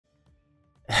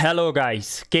Hello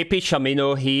guys, KP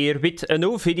Shamino here with a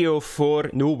new video for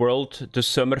New World, the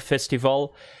summer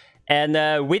festival.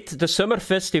 And with the summer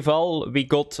festival we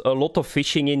got a lot of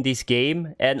fishing in this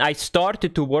game and I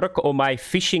started to work on my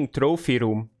fishing trophy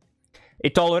room.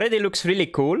 It already looks really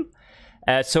cool.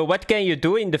 So what can you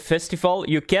do in the festival?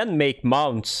 You can make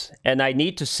mounts, and I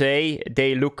need to say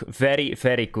they look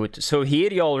very good. So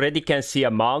here you already can see a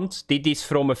mount. This is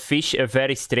from a fish, a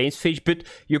very strange fish, but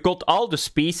you got all the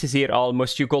species here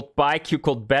almost. You got pike, you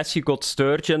got bass, you got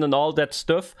sturgeon and all that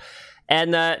stuff.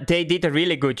 And they did a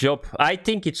really good job. I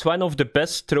think it's one of the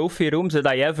best trophy rooms that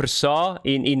I ever saw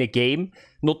in a game.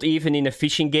 Not even in a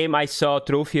fishing game I saw a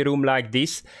trophy room like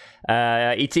this.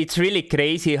 It's really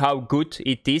crazy how good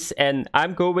it is, and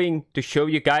I'm going to show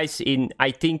you guys in,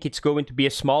 I think it's going to be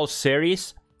a small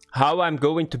series, how I'm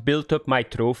going to build up my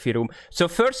trophy room. So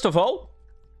first of all,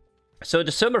 so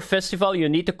the summer festival, you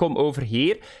need to come over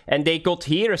here, and they got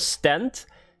here a stand,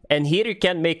 and here you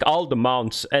can make all the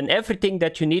mounts, and everything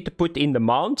that you need to put in the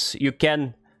mounts, you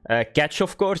can catch,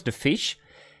 of course, the fish,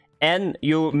 and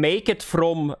you make it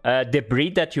from debris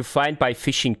that you find by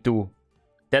fishing too.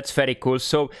 That's very cool.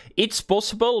 So it's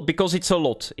possible because it's a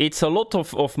lot. It's a lot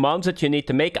of mounts that you need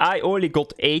to make. I only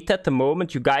got 8 at the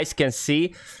moment. You guys can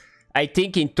see. I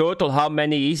think in total, how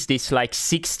many is this? Like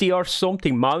 60 or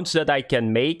something mounts that I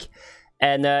can make.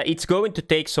 And it's going to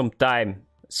take some time.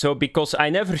 So because I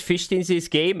never fished in this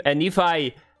game. And if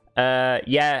I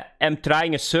am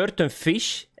trying a certain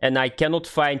fish and I cannot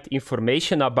find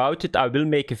information about it, I will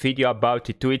make a video about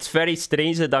it too. It's very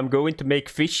strange that I'm going to make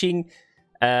fishing...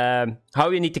 how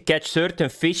you need to catch certain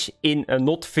fish in a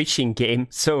not fishing game.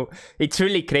 So it's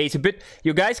really crazy, but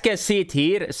you guys can see it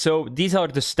here. So these are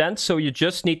the stands, so you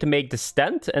just need to make the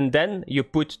stand and then you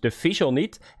put the fish on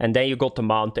it and then you got the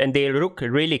mount, and they look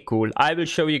really cool. I will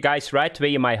show you guys right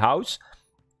away in my house,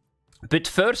 but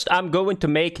first I'm going to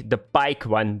make the pike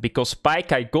one, because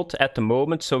pike I got at the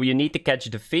moment. So you need to catch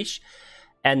the fish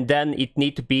and then it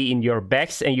need to be in your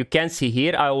bags, and you can see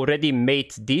here I already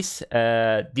made this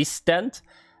this stand.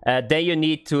 Then you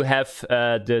need to have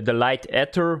the light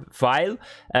ether vial.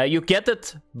 You get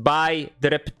it by the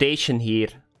reputation here.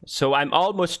 So I'm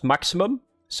almost maximum,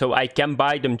 so I can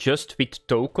buy them just with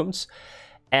tokens.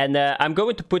 And I'm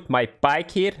going to put my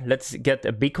pike here. Let's get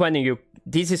a big one. And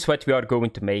this is what we are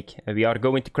going to make. We are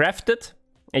going to craft it.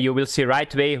 And you will see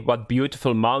right away what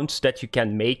beautiful mounts that you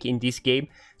can make in this game.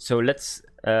 So let's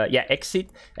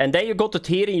exit. And then you got it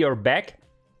here in your bag.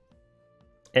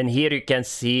 And here you can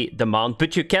see the mount,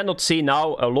 but you cannot see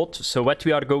now a lot. So what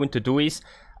we are going to do is,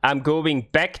 I'm going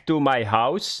back to my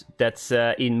house. That's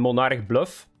in Monarch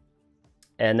Bluff.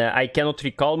 And I cannot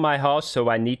recall my house, so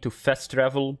I need to fast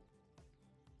travel.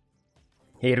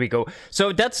 Here we go.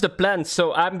 So that's the plan.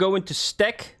 So I'm going to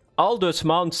stack all those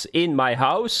mounts in my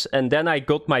house, and then I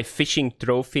got my fishing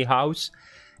trophy house.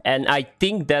 And I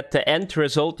think that the end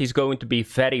result is going to be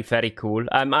very cool.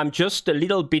 I'm just a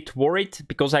little bit worried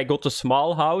because I got a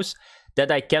small house that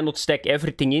I cannot stack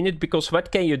everything in it. Because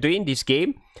what can you do in this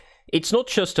game? It's not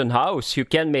just a house. You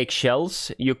can make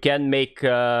shelves, you can make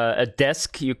a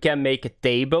desk, you can make a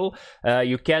table,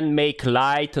 you can make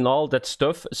light and all that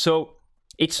stuff. So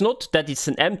it's not that it's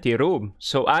an empty room.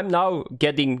 So I'm now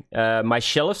getting my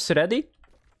shelves ready.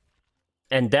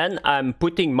 And then I'm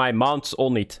putting my mounts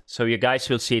on it. So you guys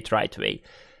will see it right away.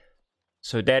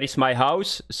 So there is my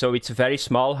house. So it's a very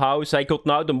small house. I got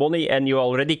now the money and you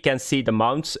already can see the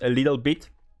mounts a little bit.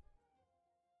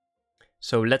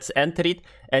 So let's enter it.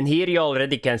 And here you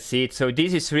already can see it. So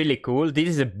this is really cool. This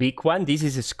is a big one. This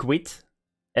is a squid.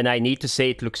 And I need to say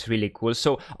it looks really cool.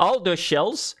 So all those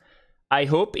shells, I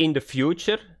hope in the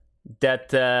future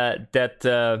that...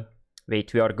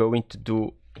 wait, we are going to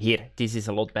do... Here, this is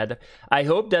a lot better. I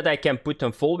hope that I can put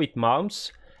them full with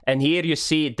mounts. And here you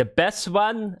see the best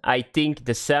one. I think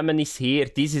the salmon is here.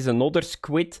 This is another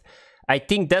squid. I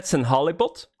think that's an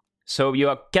halibut. So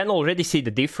you can already see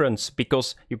the difference,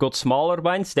 because you got smaller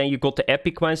ones, then you got the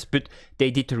epic ones, but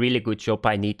they did a really good job,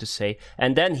 I need to say.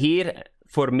 And then here,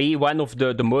 for me, one of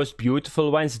the most beautiful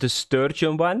ones, the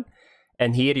sturgeon one.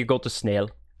 And here you got the snail.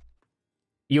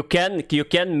 You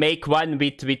can make one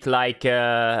with like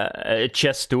a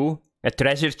chest too, a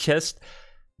treasure chest.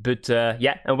 But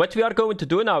yeah, and what we are going to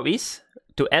do now is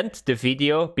to end the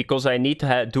video, because I need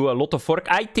to do a lot of work.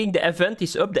 I think the event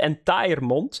is up the entire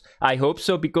month. I hope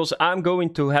so, because I'm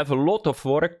going to have a lot of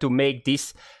work to make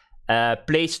this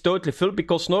place totally full.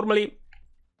 Because normally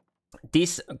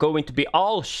this going to be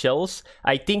all shells.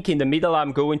 I think in the middle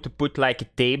I'm going to put like a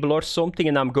table or something,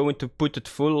 and I'm going to put it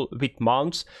full with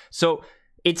mounts. So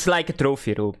it's like a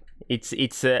trophy room.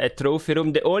 It's a trophy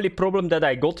room. The only problem that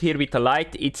I got here with the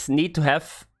light, it's need to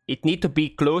have it need to be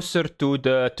closer to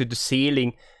the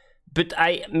ceiling. But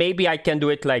maybe I can do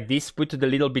it like this, put it a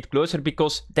little bit closer,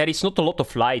 because there is not a lot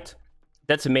of light.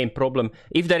 That's the main problem.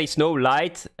 If there is no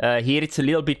light, here it's a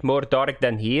little bit more dark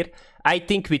than here. I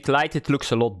think with light it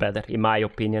looks a lot better, in my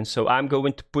opinion. So I'm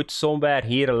going to put somewhere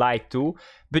here a light too.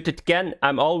 But it can,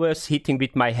 I'm always hitting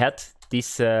with my head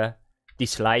this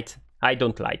light. I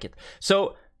don't like it.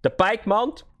 So the pike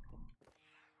mount.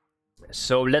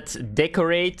 So let's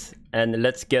decorate and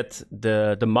let's get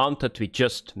the mount that we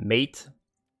just made.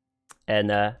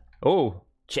 And oh,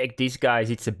 check this,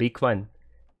 guys, it's a big one.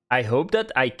 I hope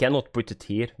that I cannot put it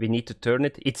here. We need to turn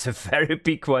it. It's a very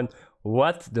big one.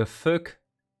 What the fuck?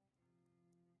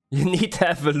 You need to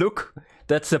have a look.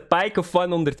 That's a pike of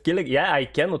 100 kilograms. Yeah, I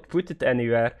cannot put it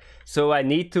anywhere. So I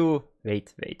need to...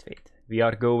 Wait. We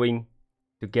are going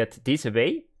to get this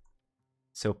away.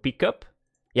 So pick up.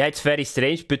 Yeah, it's very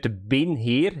strange, but the bin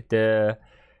here, the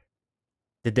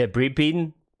debris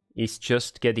bin is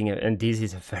just getting... And this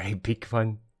is a very big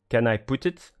one. Can I put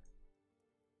it?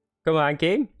 Come on,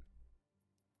 game.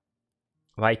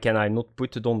 Why can I not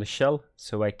put it on the shell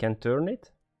so I can turn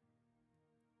it?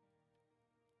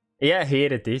 Yeah,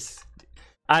 here it is.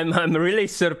 I'm really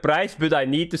surprised, but I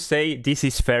need to say this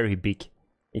is very big.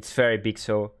 It's very big,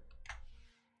 so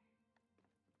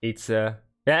it's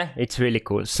yeah, it's really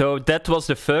cool. So that was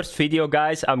the first video,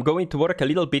 guys. I'm going to work a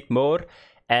little bit more,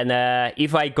 and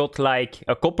if I got like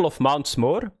a couple of mounts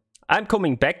more, I'm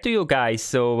coming back to you guys.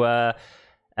 So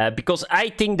because I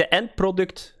think the end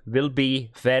product will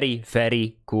be very,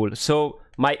 very cool. So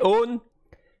my own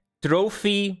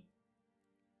trophy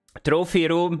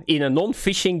room in a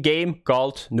non-fishing game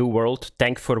called New World.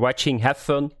 Thanks for watching. Have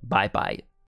fun. Bye bye.